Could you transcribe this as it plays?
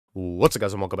What's up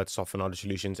guys, and welcome back to Software Knowledge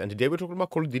Solutions, and today we're talking about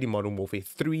Call of Duty Modern Warfare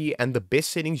 3 and the best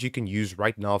settings you can use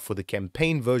right now for the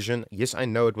campaign version. Yes, I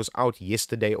know it was out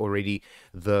yesterday already,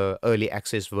 the early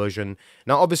access version.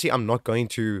 Now obviously I'm not going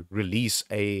to release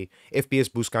a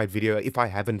FPS boost guide video if I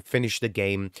haven't finished the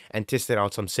game and tested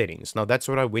out some settings. Now that's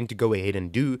what I went to go ahead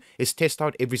and do, is test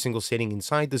out every single setting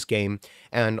inside this game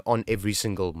and on every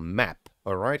single map.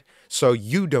 Alright, so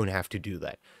you don't have to do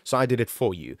that. So I did it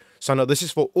for you. So now this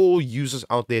is for all users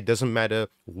out there. It doesn't matter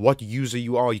what user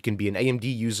you are. You can be an AMD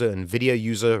user, NVIDIA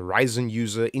user, Ryzen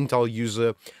user, Intel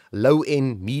user, low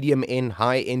end, medium end,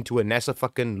 high end to a NASA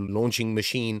fucking launching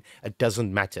machine. It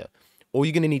doesn't matter. All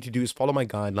you're going to need to do is follow my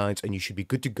guidelines and you should be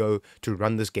good to go to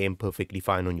run this game perfectly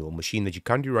fine on your machine that you're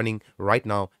currently running right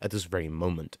now at this very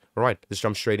moment. Alright, let's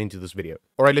jump straight into this video.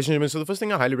 Alright, ladies and gentlemen, so the first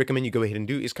thing I highly recommend you go ahead and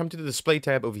do is come to the display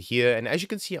tab over here, and as you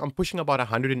can see, I'm pushing about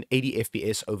 180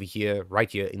 FPS over here, right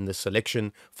here in the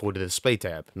selection for the display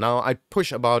tab. Now, I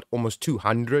push about almost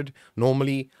 200.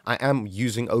 Normally, I am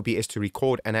using OBS to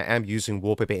record and I am using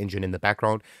Wallpaper Engine in the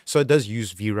background, so it does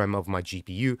use VRAM of my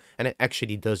GPU, and it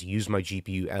actually does use my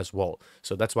GPU as well.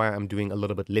 So that's why I'm doing a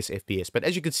little bit less FPS. But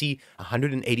as you can see,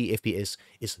 180 FPS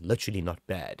is literally not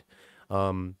bad.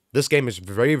 This game is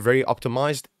very, very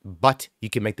optimized, but you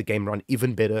can make the game run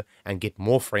even better and get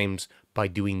more frames by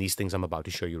doing these things I'm about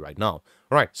to show you right now.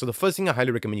 Alright, so the first thing I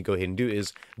highly recommend you go ahead and do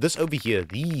is this over here.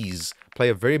 These play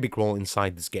a very big role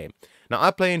inside this game. Now,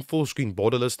 I play in full screen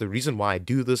borderless. The reason why I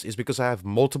do this is because I have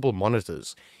multiple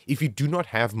monitors. If you do not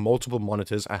have multiple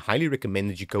monitors, I highly recommend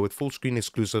that you go with full screen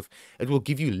exclusive. It will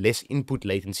give you less input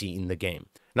latency in the game.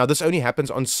 Now, this only happens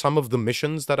on some of the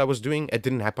missions that I was doing. It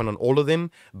didn't happen on all of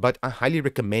them, but I highly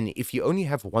recommend if you only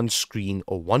have one screen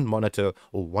or one monitor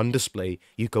or one display,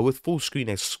 you go with full screen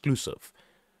exclusive.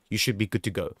 You should be good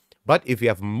to go. But if you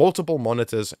have multiple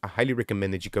monitors, I highly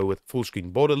recommend that you go with full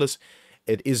screen borderless.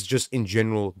 It is just in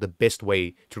general the best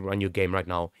way to run your game right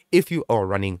now if you are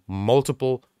running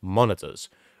multiple monitors.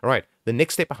 Alright, the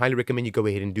next step I highly recommend you go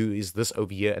ahead and do is this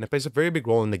over here, and it plays a very big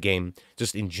role in the game.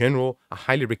 Just in general, I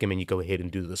highly recommend you go ahead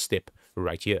and do this step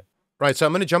right here. Right, so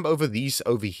I'm going to jump over these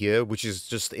over here, which is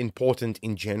just important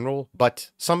in general,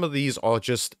 but some of these are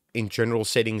just in general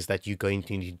settings that you're going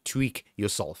to need to tweak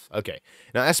yourself. Okay,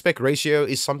 now aspect ratio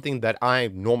is something that I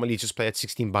normally just play at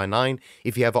 16:9.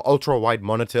 If you have an ultra wide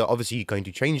monitor, obviously you're going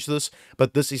to change this,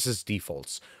 but this is its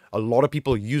defaults. A lot of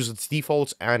people use its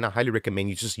defaults, and I highly recommend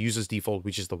you just use its default,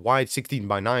 which is the wide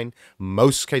 16:9.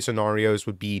 Most case scenarios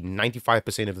would be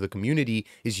 95% of the community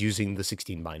is using the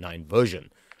 16:9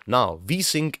 version. Now,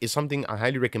 VSync is something I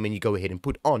highly recommend you go ahead and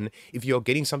put on if you're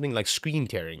getting something like screen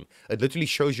tearing. It literally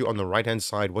shows you on the right hand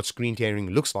side what screen tearing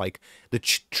looks like. The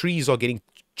trees are getting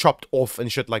chopped off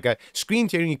and shit like that. Screen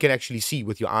tearing you can actually see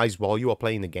with your eyes while you are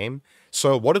playing the game.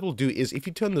 So what it will do is if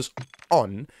you turn this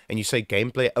on and you say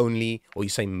gameplay only or you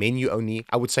say menu only,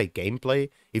 I would say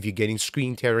gameplay if you're getting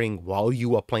screen tearing while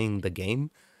you are playing the game.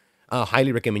 I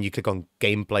highly recommend you click on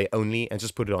gameplay only and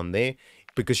just put it on there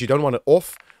because you don't want it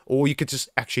off, or you could just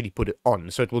actually put it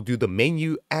on. So it will do the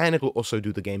menu and it will also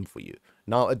do the game for you.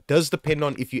 Now, it does depend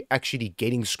on if you're actually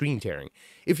getting screen tearing.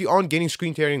 If you aren't getting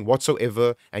screen tearing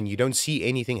whatsoever and you don't see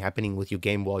anything happening with your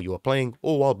game while you are playing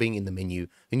or while being in the menu,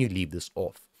 then you leave this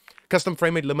off. Custom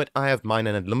frame rate limit, I have mine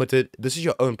and unlimited. This is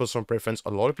your own personal preference.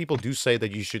 A lot of people do say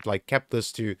that you should like cap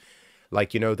this to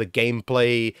like, you know, the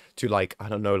gameplay to like, I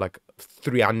don't know, like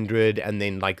 300, and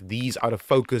then like these out of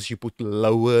focus you put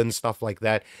lower and stuff like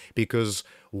that, because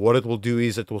what it will do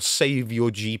is it will save your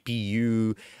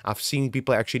GPU. I've seen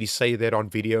people actually say that on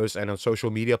videos and on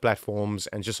social media platforms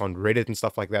and just on Reddit and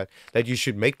stuff like that, that you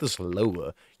should make this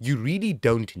lower. You really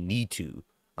don't need to.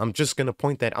 I'm just going to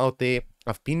point that out there.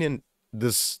 I've been in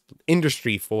this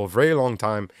industry for a very long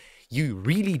time. You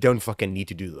really don't fucking need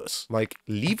to do this. Like,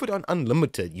 leave it on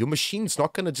unlimited. Your machine's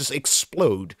not going to just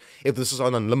explode if this is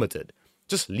on unlimited.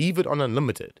 Just leave it on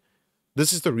unlimited.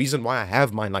 This is the reason why I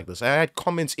have mine like this. I had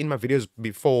comments in my videos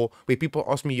before where people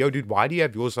asked me, yo, dude, why do you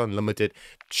have yours unlimited?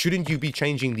 Shouldn't you be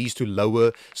changing these to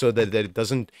lower so that it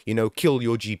doesn't, you know, kill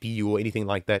your GPU or anything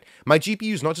like that? My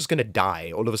GPU is not just going to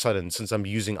die all of a sudden since I'm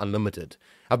using unlimited.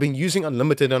 I've been using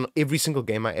unlimited on every single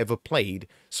game I ever played.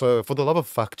 So for the love of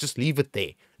fuck, just leave it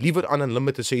there. Leave it on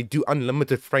unlimited so you do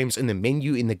unlimited frames in the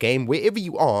menu, in the game. Wherever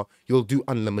you are, you'll do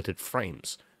unlimited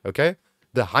frames. Okay?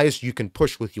 The highest you can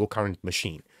push with your current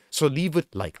machine. So leave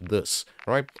it like this,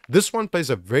 right? This one plays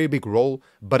a very big role,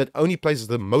 but it only plays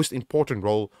the most important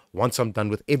role once I'm done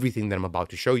with everything that I'm about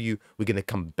to show you. We're going to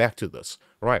come back to this,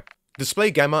 right?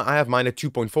 Display gamma, I have mine at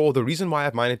 2.4. The reason why I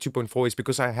have mine at 2.4 is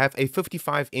because I have a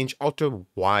 55-inch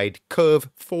ultra-wide curve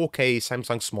 4K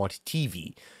Samsung Smart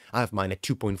TV. I have mine at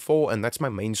 2.4, and that's my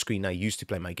main screen I use to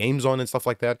play my games on and stuff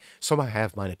like that, so I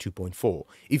have mine at 2.4.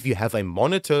 If you have a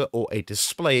monitor or a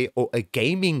display or a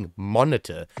gaming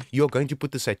monitor, you're going to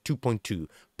put this at 2.2.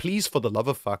 Please, for the love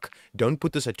of fuck, don't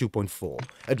put this at 2.4.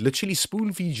 It literally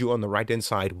spoon feeds you on the right hand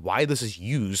side why this is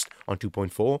used on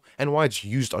 2.4 and why it's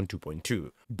used on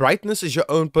 2.2. Brightness is your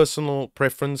own personal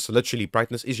preference. Literally,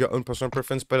 brightness is your own personal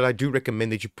preference, but I do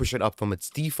recommend that you push it up from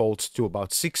its defaults to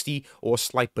about 60 or a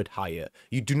slight bit higher.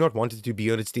 You do not want it to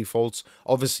be on its defaults.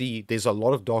 Obviously, there's a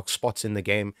lot of dark spots in the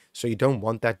game, so you don't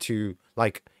want that to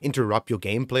like interrupt your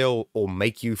gameplay or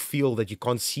make you feel that you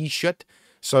can't see shit.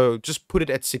 So just put it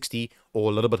at 60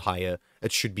 or a little bit higher.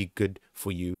 It should be good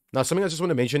for you. Now, something I just want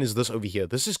to mention is this over here.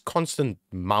 This is constant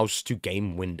mouse to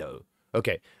game window.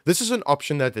 Okay, this is an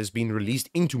option that has been released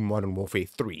into Modern Warfare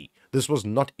 3. This was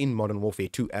not in Modern Warfare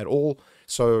 2 at all.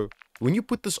 So when you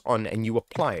put this on and you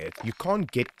apply it, you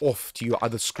can't get off to your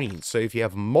other screens. So if you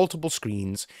have multiple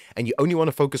screens and you only want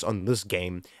to focus on this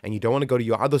game and you don't want to go to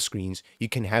your other screens, you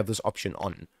can have this option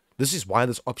on. This is why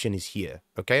this option is here,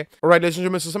 okay? Alright, ladies and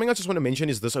gentlemen, so something I just want to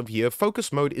mention is this over here.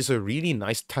 Focus mode is a really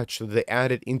nice touch that they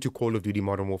added into Call of Duty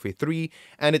Modern Warfare 3,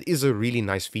 and it is a really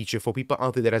nice feature for people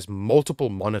out there that has multiple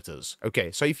monitors.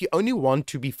 Okay, so if you only want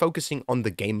to be focusing on the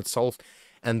game itself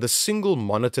and the single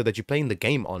monitor that you're playing the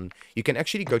game on, you can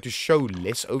actually go to show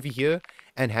less over here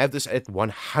and have this at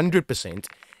 100%,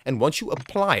 and once you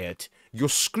apply it, your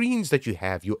screens that you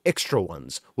have, your extra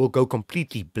ones, will go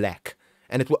completely black.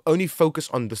 And it will only focus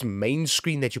on this main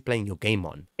screen that you're playing your game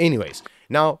on. Anyways,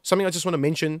 now, something I just want to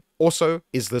mention also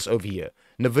is this over here.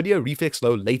 NVIDIA Reflex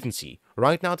Low Latency.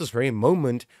 Right now, at this very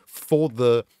moment, for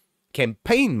the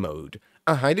campaign mode,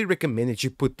 I highly recommend that you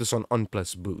put this on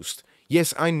plus boost.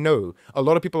 Yes, I know. A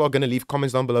lot of people are going to leave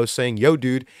comments down below saying, yo,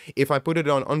 dude, if I put it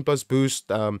on plus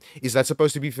boost, is that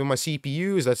supposed to be for my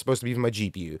CPU? Is that supposed to be for my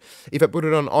GPU? If I put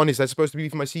it on, is that supposed to be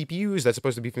for my CPU? Is that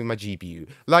supposed to be for my GPU?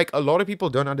 Like, a lot of people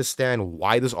don't understand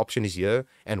why this option is here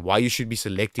and why you should be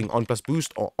selecting on plus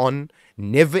boost or on.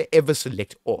 Never ever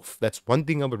select off. That's one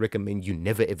thing I would recommend you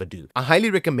never ever do. I highly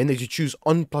recommend that you choose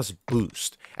on plus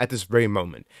boost at this very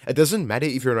moment. It doesn't matter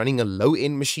if you're running a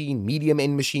low-end machine,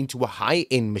 medium-end machine, to a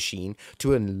high-end machine,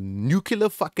 to a nuclear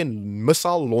fucking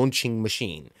missile launching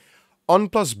machine. On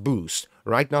plus boost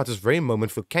right now at this very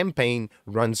moment for campaign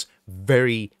runs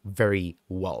very, very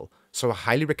well. So I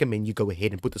highly recommend you go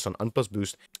ahead and put this on plus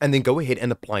boost and then go ahead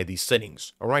and apply these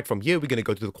settings. Alright, from here we're going to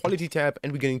go to the Qualtiy tab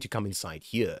and we're going to come inside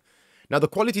here. Now the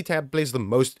Qualtiy tab plays the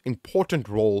most important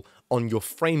role on your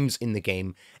frames in the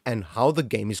game and how the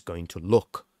game is going to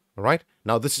look. Alright,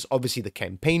 now this is obviously the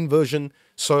campaign version,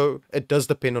 so it does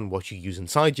depend on what you use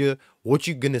inside here, what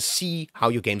you're going to see, how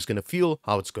your game's going to feel,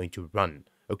 how it's going to run.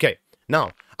 Okay,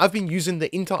 now, I've been using the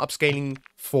Intel upscaling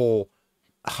for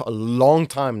a long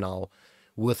time now,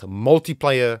 with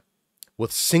multiplayer,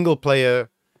 with single player,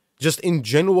 just in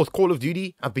general with Call of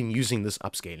Duty, I've been using this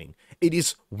upscaling. It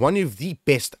is one of the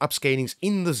best upscalings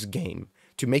in this game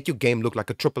to make your game look like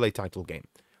a AAA title game,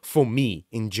 for me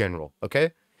in general,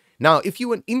 okay? Now, if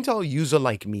you're an Intel user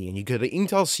like me and you get an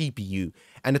Intel CPU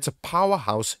and it's a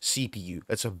powerhouse CPU,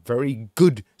 it's a very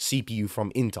good CPU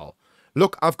from Intel.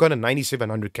 Look, I've got a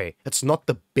 9700K. It's not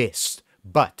the best,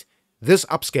 but this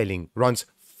upscaling runs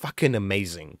fucking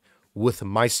amazing with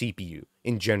my CPU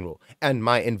in general and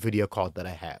my NVIDIA card that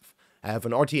I have. I have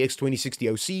an RTX 2060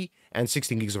 OC and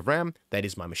 16 gigs of RAM. That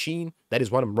is my machine. That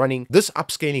is what I'm running. This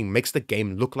upscaling makes the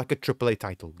game look like a AAA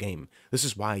title game. This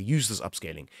is why I use this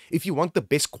upscaling. If you want the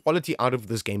best quality out of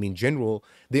this game in general,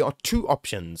 there are two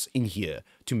options in here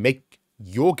to make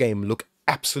your game look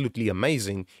absolutely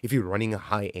amazing if you're running a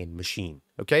high-end machine.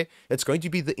 Okay, it's going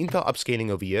to be the Intel upscaling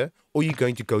over here, or you're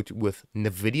going to go with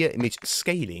NVIDIA image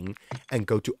scaling and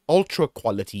go to Ultra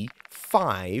Quality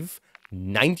 5,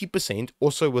 90%,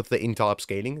 also with the Intel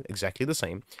upscaling, exactly the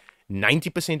same,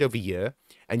 90% over here,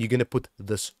 and you're going to put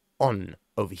this on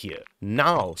over here.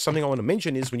 Now, something I want to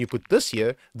mention is when you put this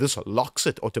here, this locks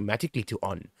it automatically to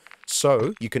on.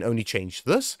 So you can only change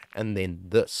this and then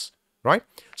this, right?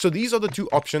 So these are the two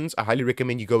options I highly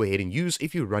recommend you go ahead and use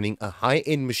if you're running a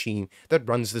high-end machine that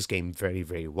runs this game very,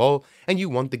 very well and you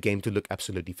want the game to look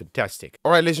absolutely fantastic.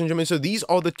 Alright, ladies and gentlemen, so these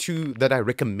are the two that I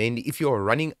recommend if you're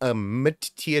running a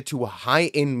mid-tier to a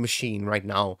high-end machine right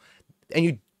now and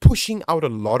you're pushing out a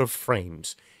lot of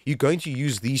frames. You're going to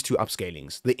use these two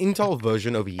upscalings. The Intel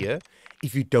version over here,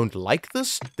 if you don't like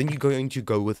this, then you're going to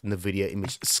go with NVIDIA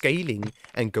image scaling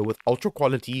and go with Ultra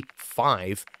Quality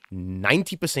 5,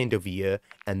 90% over here,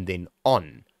 and then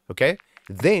on, okay?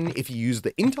 Then, if you use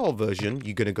the Intel version,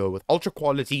 you're going to go with Ultra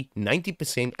Quality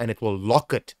 90%, and it will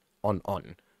lock it on,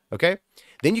 okay?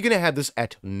 Then you're going to have this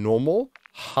at normal,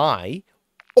 high,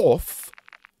 off,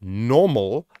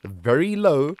 normal, very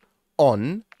low,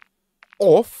 on,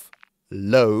 off,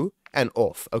 low, and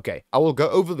off. Okay, I will go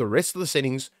over the rest of the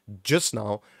settings just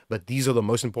now, but these are the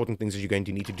most important things that you're going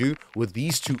to need to do with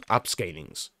these two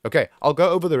upscalings. Okay, I'll go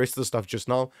over the rest of the stuff just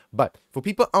now, but for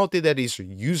people out there that is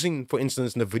using, for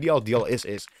instance, NVIDIA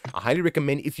DLSS, I highly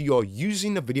recommend if you are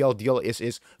using NVIDIA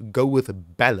DLSS, go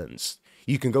with balanced.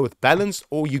 You can go with balanced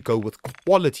or you go with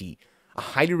quality. I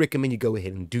highly recommend you go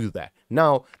ahead and do that.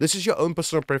 Now, this is your own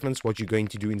personal preference, what you're going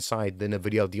to do inside the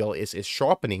NVIDIA DLSS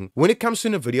sharpening. When it comes to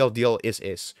NVIDIA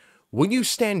DLSS, when you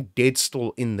stand dead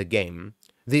still in the game,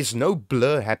 there's no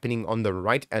blur happening on the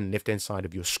right and left hand side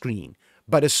of your screen.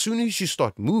 But as soon as you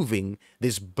start moving,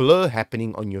 there's blur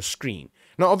happening on your screen.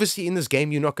 Now, obviously, in this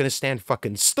game, you're not going to stand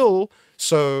fucking still,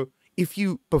 so if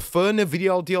you prefer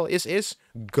NVIDIA DLSS,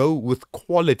 go with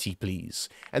quality, please.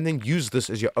 And then use this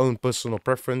as your own personal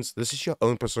preference. This is your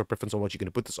own personal preference on what you're going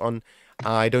to put this on.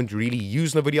 I don't really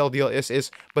use NVIDIA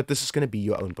DLSS, but this is going to be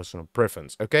your own personal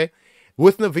preference, okay?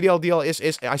 With NVIDIA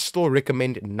DLSS, I still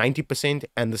recommend 90%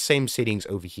 and the same settings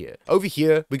over here. Over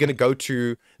here, we're going to go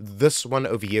to this one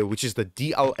over here, which is the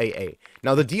DLAA.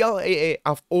 Now, the DLAA,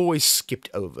 I've always skipped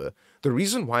over. The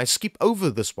reason why I skip over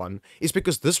this one is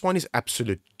because this one is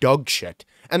absolute dog shit,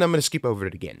 and I'm going to skip over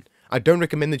it again. I don't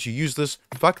recommend that you use this.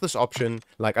 Fuck this option.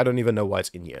 Like, I don't even know why it's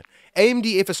in here. AMD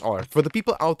FSR, for the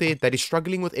people out there that is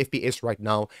struggling with FPS right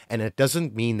now, and it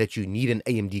doesn't mean that you need an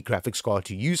AMD graphics card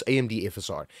to use AMD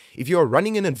FSR. If you are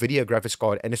running an NVIDIA graphics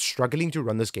card and is struggling to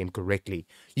run this game correctly,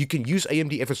 you can use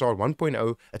AMD FSR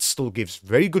 1.0. It still gives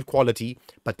very good quality,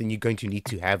 but then you're going to need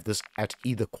to have this at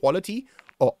either quality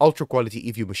or ultra quality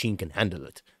if your machine can handle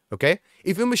it. Okay,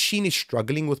 if your machine is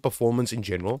struggling with performance in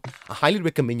general, I highly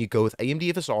recommend you go with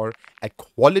AMD FSR at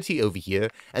quality over here,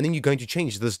 and then you're going to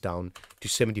change this down to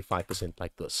 75%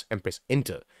 like this, and press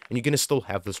enter, and you're going to still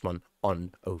have this one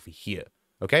on over here.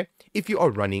 Okay, if you are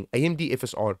running AMD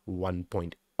FSR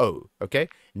 1.0. Okay,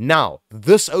 now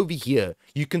this over here,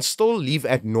 you can still leave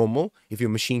at normal if your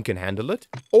machine can handle it,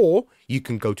 or you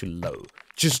can go to low.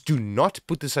 Just do not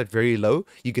put this at very low.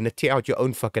 You're going to tear out your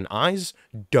own fucking eyes.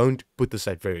 Don't put this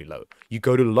at very low. You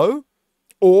go to low,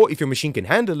 or if your machine can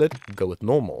handle it, go with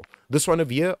normal. This one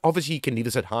over here, obviously you can leave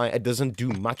this at high. It doesn't do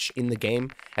much in the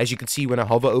game. As you can see when I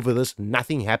hover over this,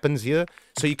 nothing happens here.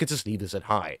 So you can just leave this at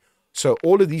high. So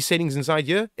all of these settings inside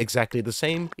here, exactly the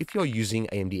same. If you're using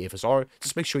AMD FSR,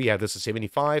 just make sure you have this at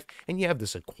 75 and you have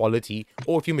this at quality,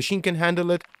 or if your machine can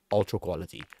handle it, ultra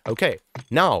quality. Okay,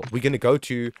 now we're going to go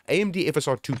to AMD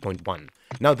FSR 2.1.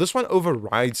 Now this one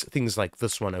overrides things like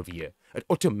this one over here. It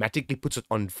automatically puts it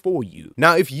on for you.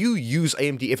 Now if you use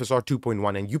AMD FSR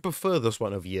 2.1 and you prefer this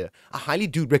one over here, I highly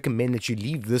do recommend that you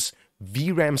leave this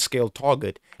VRAM scale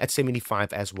target at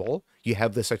 75 as well. You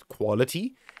have this at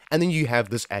quality, and then you have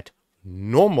this at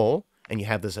normal, and you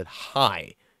have this at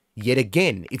high. Yet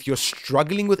again, if you're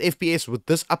struggling with FPS with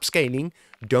this upscaling,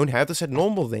 don't have this at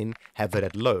normal then, have it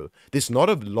at low. There's not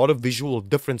a lot of visual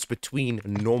difference between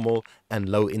normal and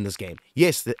low in this game.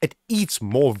 Yes, it eats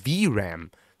more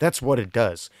VRAM, that's what it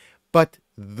does, but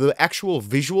the actual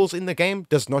visuals in the game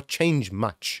does not change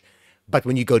much. But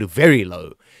when you go to very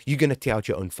low, you're going to tear out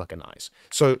your own fucking eyes.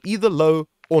 So either low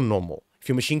or normal. If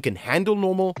your machine can handle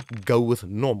normal, go with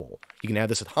normal. You can have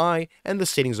this at high, and the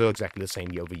settings are exactly the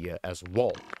same over here as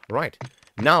well. Right.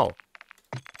 Now,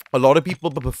 a lot of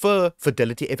people prefer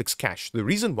Fidelity FX Cache. The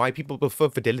reason why people prefer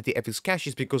Fidelity FX Cache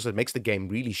is because it makes the game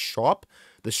really sharp.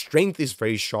 The strength is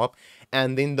very sharp,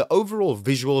 and then the overall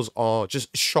visuals are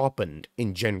just sharpened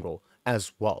in general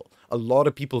as well. A lot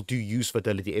of people do use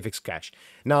Fidelity FX Cache.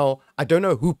 Now, I don't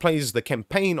know who plays the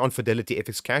campaign on Fidelity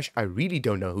FX Cache. I really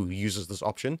don't know who uses this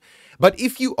option. But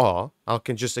if you are, I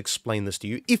can just explain this to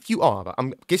you. If you are,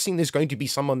 I'm guessing there's going to be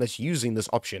someone that's using this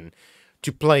option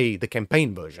to play the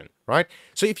campaign version, right?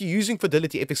 So if you're using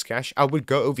Fidelity FX Cache, I would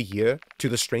go over here to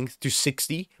the strength to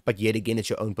 60, but yet again,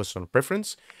 it's your own personal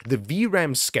preference. The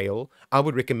VRAM scale, I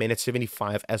would recommend at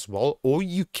 75 as well, or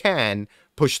you can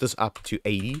push this up to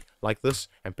 80 like this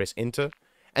and press enter.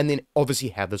 And then obviously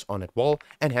have this on at wall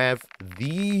and have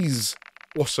these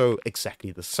also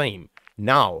exactly the same.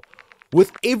 Now,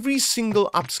 with every single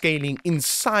upscaling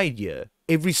inside here,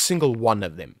 every single one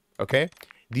of them, okay?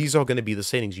 These are going to be the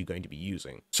settings you're going to be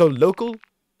using. So local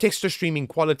texture streaming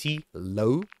quality,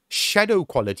 low. Shadow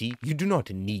quality, you do not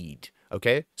need,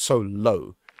 okay? So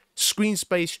low. Screen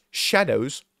space,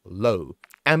 shadows, low.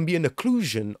 Ambient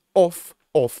occlusion, off,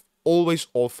 off, always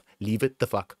off, leave it the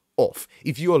fuck off.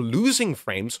 If you are losing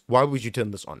frames, why would you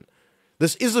turn this on?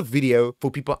 This is a video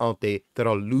for people out there that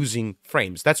are losing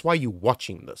frames. That's why you're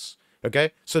watching this,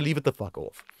 okay? So leave it the fuck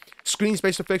off. Screen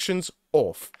space reflections,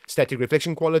 off. Static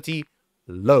reflection quality,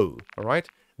 low, all right?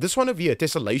 This one over here,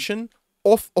 tessellation,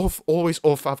 off, off, always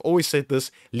off. I've always said this.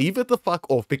 Leave it the fuck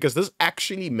off, because this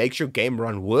actually makes your game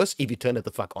run worse if you turn it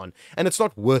the fuck on. And it's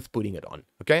not worth putting it on,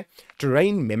 okay?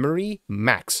 Terrain memory,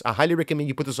 max. I highly recommend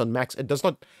you put this on max. It does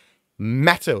not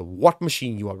matter what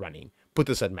machine you are running. Put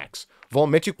this at max.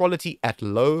 Volumetric quality at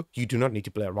low. You do not need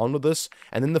to play around with this.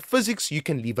 And then the physics, you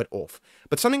can leave it off.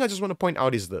 But something I just want to point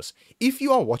out is this. If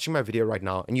you are watching my video right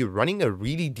now and you're running a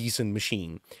really decent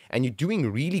machine and you're doing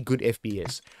really good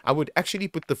FPS, I would actually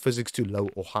put the physics to low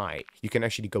or high. You can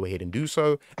actually go ahead and do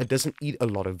so. It doesn't eat a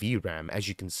lot of VRAM, as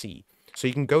you can see. So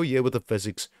you can go here with the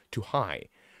physics to high.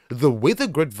 The weather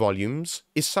grid volumes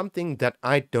is something that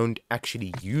I don't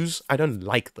actually use. I don't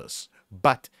like this.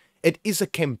 But it is a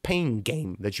campaign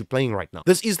game that you're playing right now.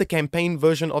 This is the campaign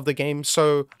version of the game,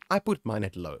 so I put mine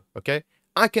at low, okay?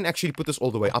 I can actually put this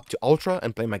all the way up to ultra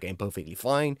and play my game perfectly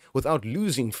fine without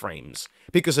losing frames,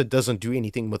 because it doesn't do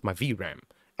anything with my VRAM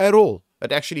at all.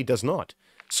 It actually does not.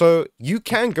 So you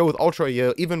can go with ultra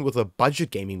here, even with a budget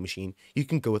gaming machine, you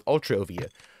can go with ultra over here.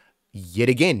 Yet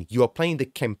again, you are playing the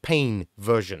campaign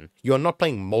version. You are not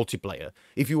playing multiplayer.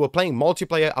 If you were playing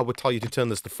multiplayer, I would tell you to turn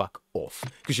this the fuck off,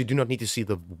 because you do not need to see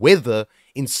the weather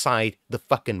inside the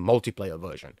fucking multiplayer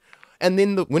version. And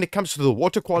then when it comes to the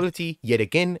water quality, yet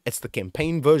again, it's the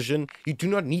campaign version. You do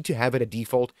not need to have it at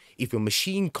default. If your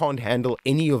machine can't handle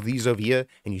any of these over here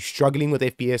and you're struggling with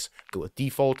FPS, go with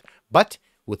default. But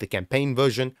with the campaign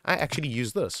version, I actually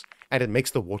use this. And it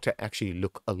makes the water actually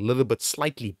look a little bit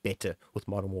slightly better with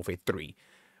Modern Warfare 3.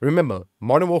 Remember,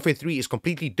 Modern Warfare 3 is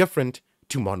completely different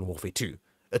to Modern Warfare 2.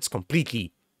 It's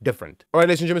completely different. Alright,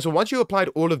 ladies and gentlemen, so once you applied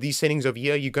all of these settings over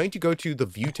here, you're going to go to the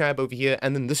View tab over here,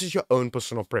 and then this is your own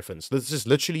personal preference. This is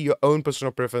literally your own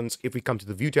personal preference. If we come to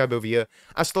the View tab over here,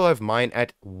 I still have mine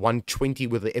at 120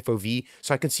 with the FOV,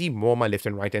 so I can see more my left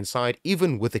and right hand side,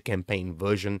 even with the campaign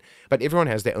version. But everyone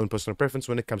has their own personal preference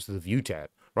when it comes to the View tab,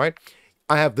 right?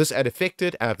 I have this at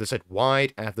affected, I have this at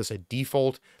wide, I have this at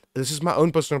default. This is my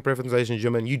own personal preference, ladies and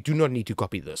gentlemen. You do not need to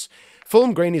copy this.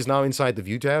 Film grain is now inside the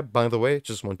View tab, by the way.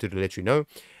 Just wanted to let you know.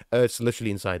 It's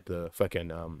literally inside the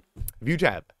fucking View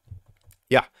tab.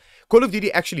 Yeah. Call of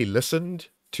Duty actually listened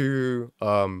to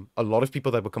a lot of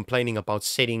people that were complaining about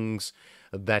settings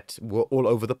that were all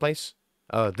over the place.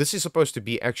 This is supposed to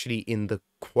be actually in the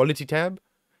Quality tab,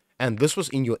 and this was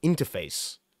in your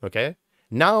interface, okay?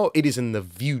 Now it is in the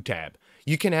View tab.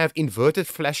 You can have inverted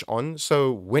flash on,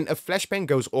 so when a flashbang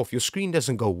goes off, your screen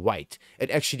doesn't go white.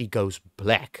 It actually goes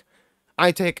black.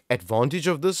 I take advantage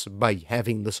of this by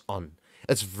having this on.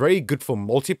 It's very good for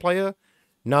multiplayer.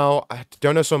 Now, I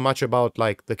don't know so much about,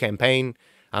 like, the campaign.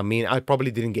 I mean, I probably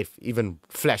didn't get even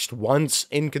flashed once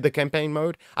into the campaign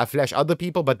mode. I flash other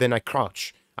people, but then I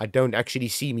crouch. I don't actually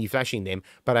see me flashing them,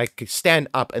 but I stand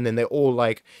up and then they're all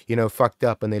like, you know, fucked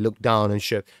up and they look down and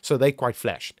shit. So they quite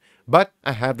flashed. But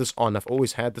I have this on. I've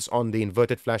always had this on, the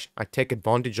inverted flash. I take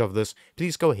advantage of this.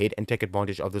 Please go ahead and take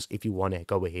advantage of this if you want to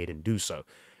go ahead and do so.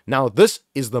 Now, this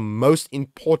is the most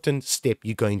important step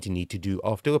you're going to need to do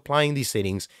after applying these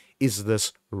settings, is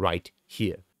this right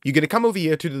here. You're going to come over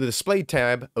here to the display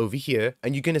tab over here,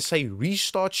 and you're going to say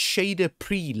restart shader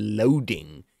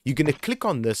preloading. You're going to click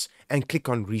on this and click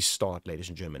on restart, ladies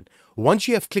and gentlemen. Once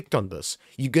you have clicked on this,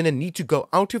 you're going to need to go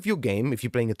out of your game if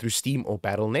you're playing it through Steam or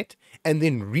Battle.net, and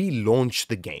then relaunch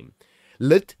the game.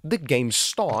 Let the game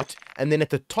start, and then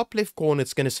at the top left corner,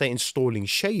 it's going to say installing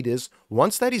shaders.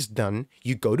 Once that is done,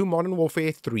 you go to Modern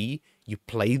Warfare 3, you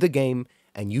play the game,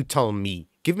 and you tell me,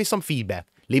 give me some feedback.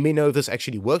 Let me know if this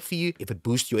actually worked for you, if it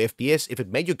boosts your FPS, if it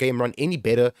made your game run any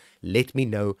better. Let me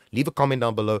know. Leave a comment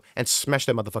down below and smash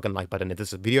that motherfucking like button if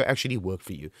this video actually worked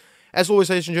for you. As always,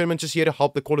 ladies and gentlemen, just here to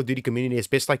help the Call of Duty community as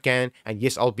best I can. And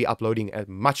yes, I'll be uploading as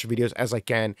much videos as I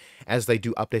can as they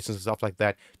do updates and stuff like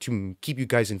that to keep you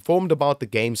guys informed about the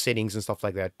game settings and stuff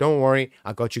like that. Don't worry,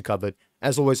 I got you covered.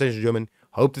 As always, ladies and gentlemen,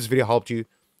 hope this video helped you.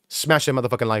 Smash that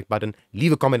motherfucking like button.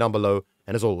 Leave a comment down below.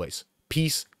 And as always,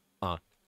 peace out.